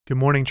Good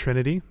morning,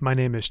 Trinity. My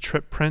name is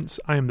Trip Prince.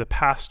 I am the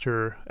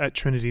pastor at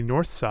Trinity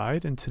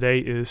Northside, and today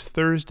is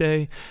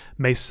Thursday,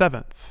 May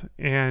 7th.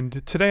 And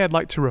today I'd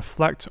like to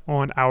reflect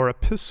on our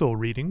epistle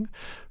reading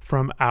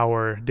from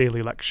our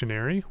daily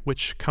lectionary,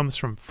 which comes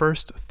from 1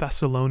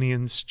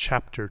 Thessalonians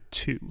chapter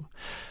 2.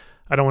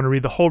 I don't want to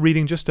read the whole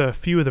reading, just a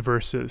few of the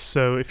verses.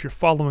 So if you're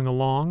following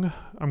along,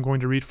 I'm going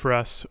to read for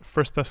us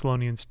 1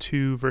 Thessalonians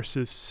 2,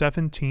 verses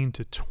 17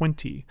 to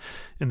 20,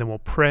 and then we'll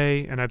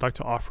pray, and I'd like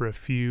to offer a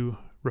few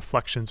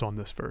reflections on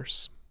this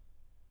verse.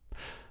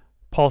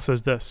 Paul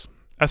says this,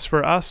 "As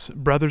for us,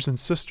 brothers and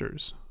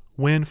sisters,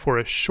 when for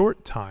a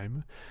short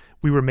time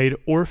we were made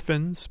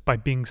orphans by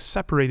being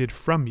separated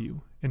from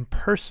you, in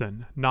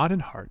person, not in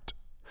heart,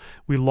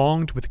 we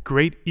longed with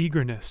great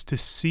eagerness to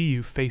see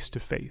you face to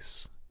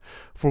face,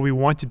 for we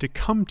wanted to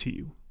come to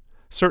you.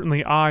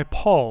 Certainly I,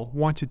 Paul,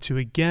 wanted to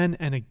again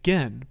and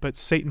again, but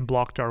Satan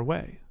blocked our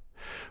way.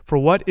 For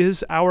what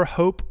is our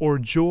hope or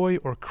joy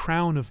or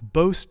crown of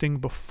boasting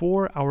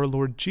before our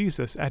Lord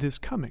Jesus at his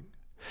coming?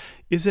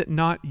 Is it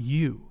not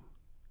you?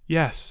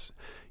 Yes,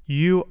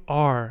 you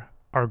are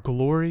our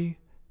glory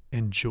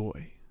and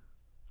joy."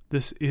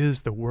 This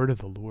is the word of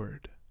the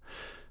Lord.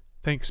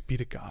 Thanks be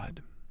to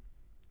God.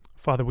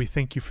 Father, we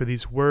thank you for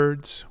these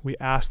words. We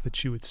ask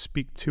that you would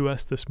speak to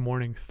us this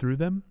morning through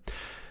them.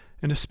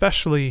 And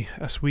especially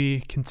as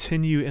we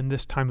continue in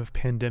this time of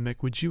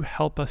pandemic, would you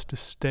help us to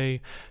stay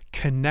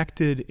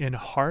connected in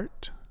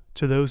heart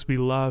to those we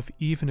love,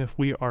 even if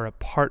we are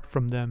apart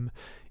from them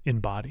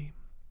in body?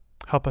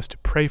 Help us to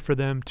pray for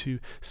them,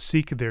 to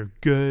seek their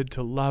good,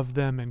 to love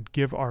them, and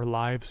give our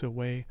lives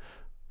away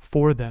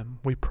for them,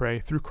 we pray,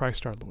 through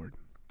Christ our Lord.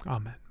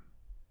 Amen.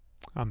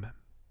 Amen.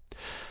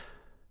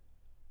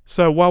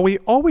 So while we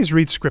always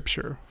read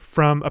Scripture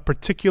from a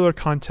particular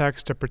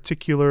context, a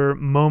particular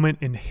moment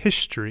in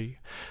history,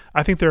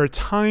 I think there are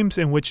times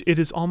in which it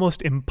is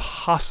almost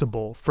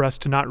impossible for us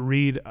to not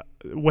read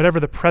whatever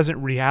the present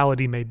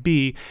reality may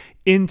be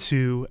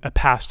into a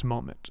past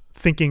moment.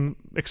 Thinking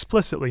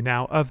explicitly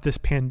now of this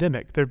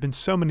pandemic, there have been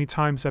so many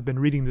times I've been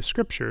reading the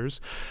Scriptures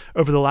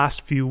over the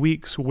last few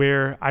weeks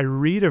where I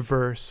read a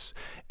verse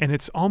and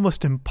it's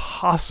almost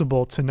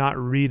impossible to not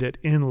read it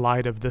in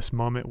light of this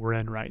moment we're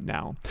in right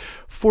now.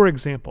 For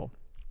example,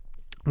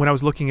 when I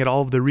was looking at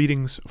all of the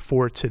readings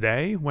for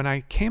today, when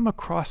I came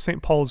across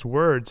St. Paul's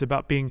words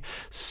about being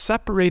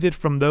separated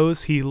from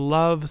those he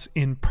loves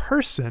in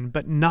person,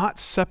 but not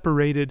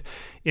separated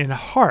in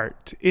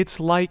heart, it's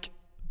like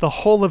the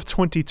whole of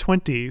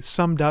 2020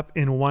 summed up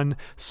in one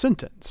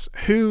sentence.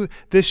 Who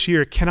this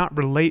year cannot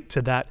relate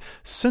to that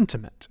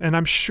sentiment? And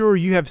I'm sure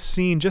you have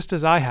seen, just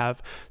as I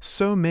have,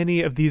 so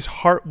many of these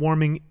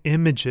heartwarming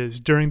images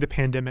during the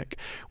pandemic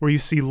where you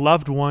see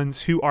loved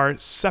ones who are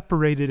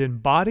separated in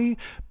body,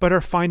 but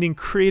are finding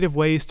creative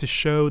ways to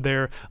show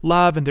their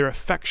love and their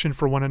affection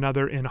for one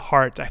another in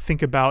heart. I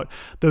think about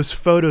those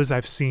photos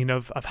I've seen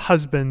of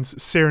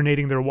husbands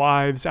serenading their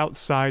wives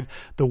outside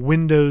the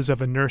windows of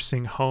a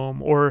nursing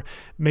home, or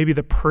maybe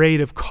the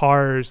parade of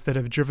cars that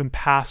have driven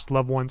past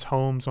loved ones'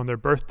 homes on their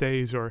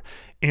birthdays or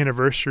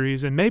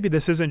anniversaries. And maybe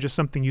this isn't just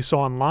something you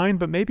saw online,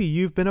 but maybe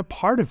you've been a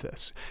part of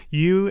this.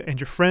 You and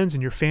your friends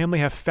and your family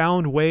have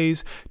found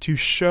ways to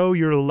show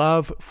your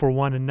love for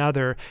one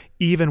another,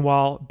 even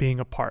while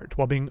being apart,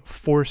 while being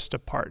forced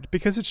apart.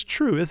 Because it's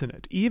true, isn't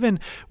it? Even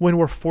when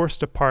we're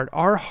forced apart,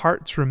 our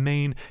hearts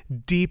remain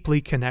deeply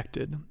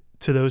connected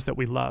to those that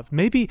we love.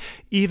 Maybe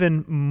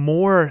even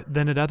more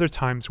than at other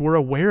times, we're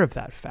aware of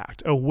that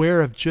fact,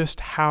 aware of just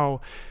how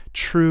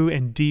true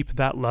and deep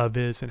that love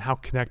is and how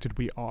connected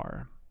we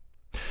are.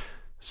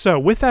 So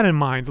with that in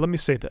mind, let me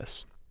say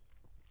this.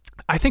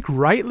 I think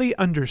rightly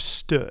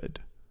understood,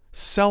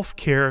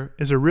 self-care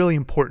is a really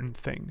important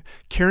thing.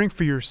 Caring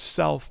for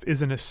yourself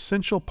is an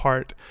essential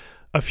part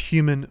of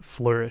human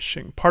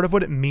flourishing. Part of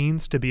what it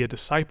means to be a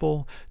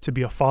disciple, to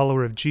be a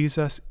follower of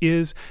Jesus,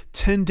 is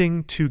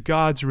tending to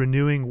God's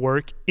renewing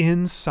work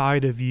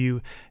inside of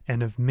you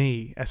and of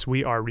me as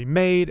we are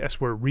remade,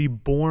 as we're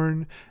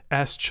reborn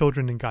as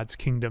children in God's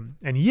kingdom.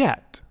 And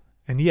yet,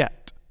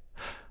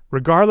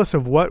 regardless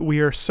of what we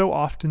are so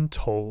often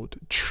told,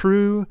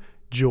 true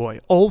joy,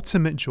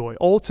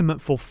 ultimate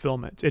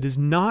fulfillment, it is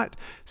not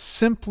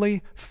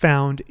simply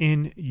found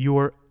in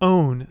your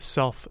own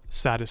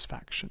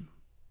self-satisfaction.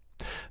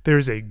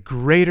 There's a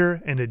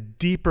greater and a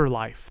deeper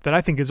life that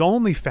I think is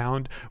only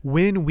found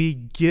when we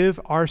give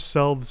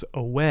ourselves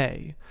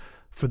away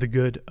for the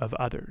good of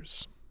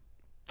others.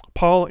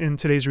 Paul, in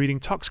today's reading,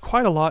 talks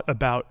quite a lot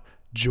about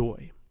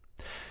joy.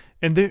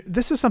 And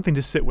this is something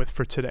to sit with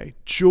for today.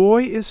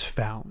 Joy is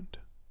found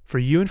for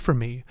you and for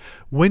me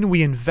when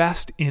we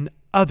invest in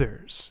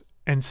others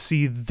and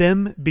see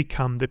them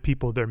become the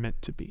people they're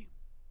meant to be.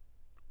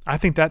 I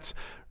think that's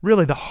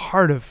really the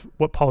heart of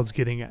what Paul's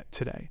getting at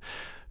today.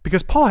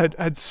 Because Paul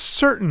had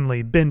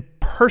certainly been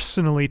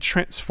personally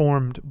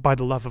transformed by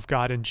the love of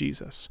God in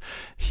Jesus.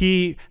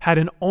 He had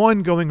an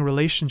ongoing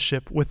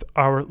relationship with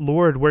our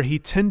Lord where he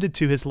tended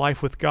to his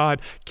life with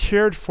God,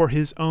 cared for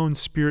his own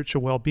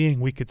spiritual well-being,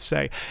 we could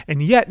say.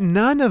 And yet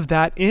none of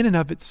that in and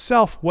of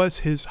itself was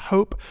his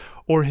hope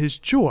or his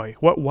joy.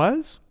 What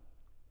was?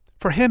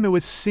 For him, it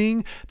was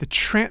seeing the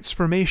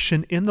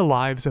transformation in the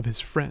lives of his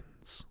friends.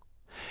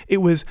 It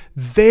was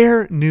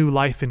their new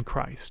life in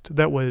Christ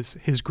that was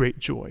his great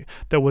joy,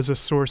 that was a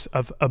source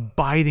of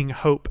abiding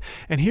hope.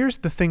 And here's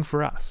the thing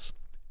for us.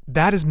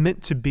 That is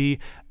meant to be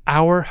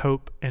our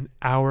hope and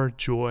our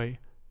joy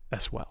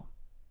as well.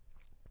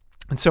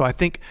 And so I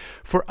think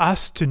for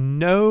us to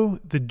know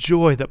the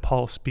joy that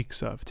Paul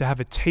speaks of, to have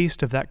a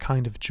taste of that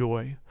kind of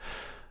joy,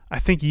 I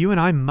think you and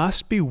I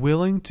must be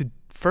willing to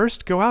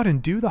first go out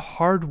and do the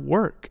hard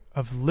work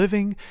of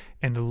living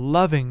and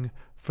loving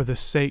for the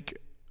sake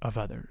of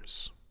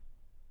others.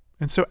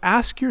 And so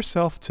ask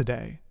yourself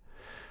today,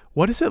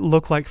 what does it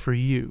look like for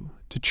you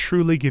to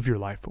truly give your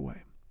life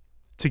away?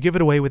 To give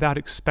it away without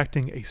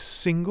expecting a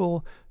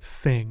single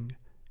thing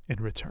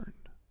in return?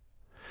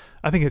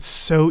 I think it's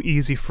so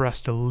easy for us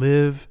to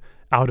live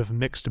out of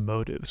mixed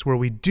motives, where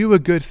we do a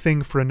good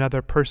thing for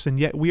another person,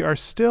 yet we are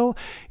still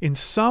in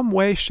some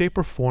way, shape,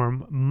 or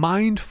form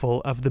mindful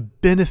of the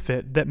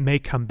benefit that may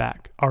come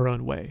back our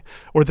own way,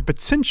 or the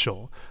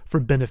potential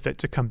for benefit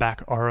to come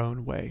back our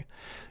own way.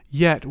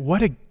 Yet,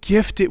 what a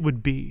gift it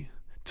would be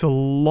to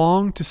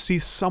long to see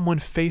someone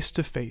face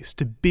to face,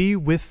 to be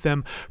with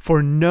them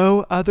for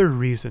no other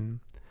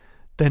reason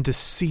than to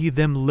see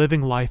them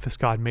living life as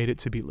God made it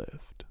to be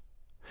lived.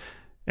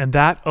 And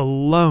that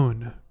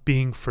alone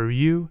being for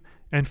you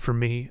and for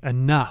me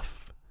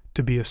enough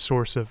to be a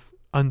source of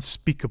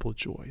unspeakable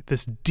joy,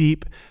 this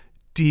deep,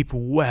 deep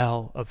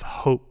well of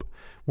hope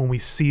when we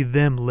see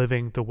them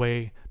living the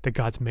way that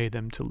God's made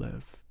them to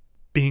live,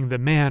 being the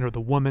man or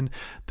the woman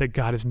that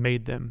God has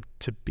made them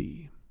to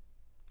be.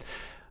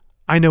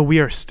 I know we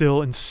are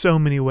still in so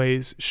many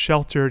ways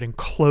sheltered and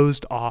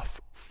closed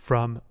off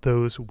from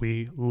those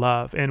we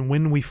love. And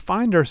when we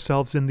find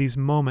ourselves in these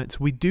moments,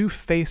 we do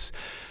face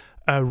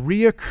a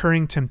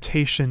reoccurring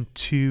temptation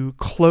to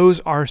close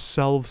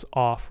ourselves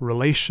off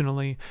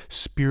relationally,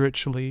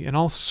 spiritually, in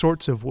all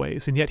sorts of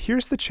ways. And yet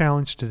here's the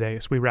challenge today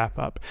as we wrap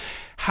up.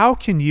 How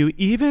can you,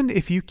 even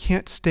if you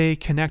can't stay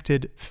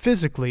connected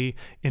physically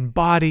in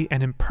body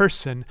and in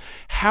person,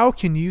 how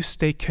can you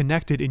stay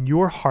connected in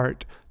your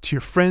heart to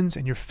your friends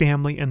and your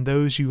family and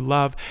those you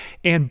love,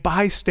 and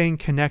by staying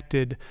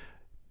connected,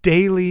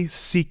 daily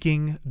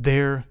seeking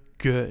their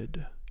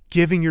good?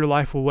 Giving your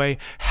life away,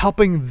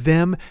 helping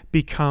them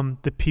become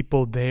the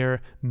people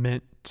they're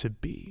meant to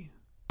be.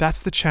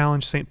 That's the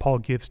challenge St. Paul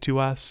gives to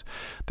us.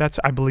 That's,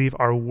 I believe,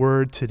 our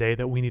word today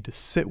that we need to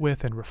sit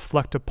with and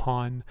reflect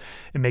upon.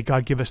 And may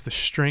God give us the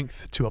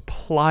strength to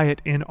apply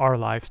it in our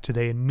lives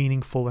today in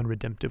meaningful and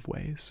redemptive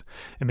ways.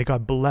 And may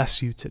God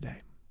bless you today.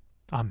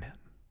 Amen.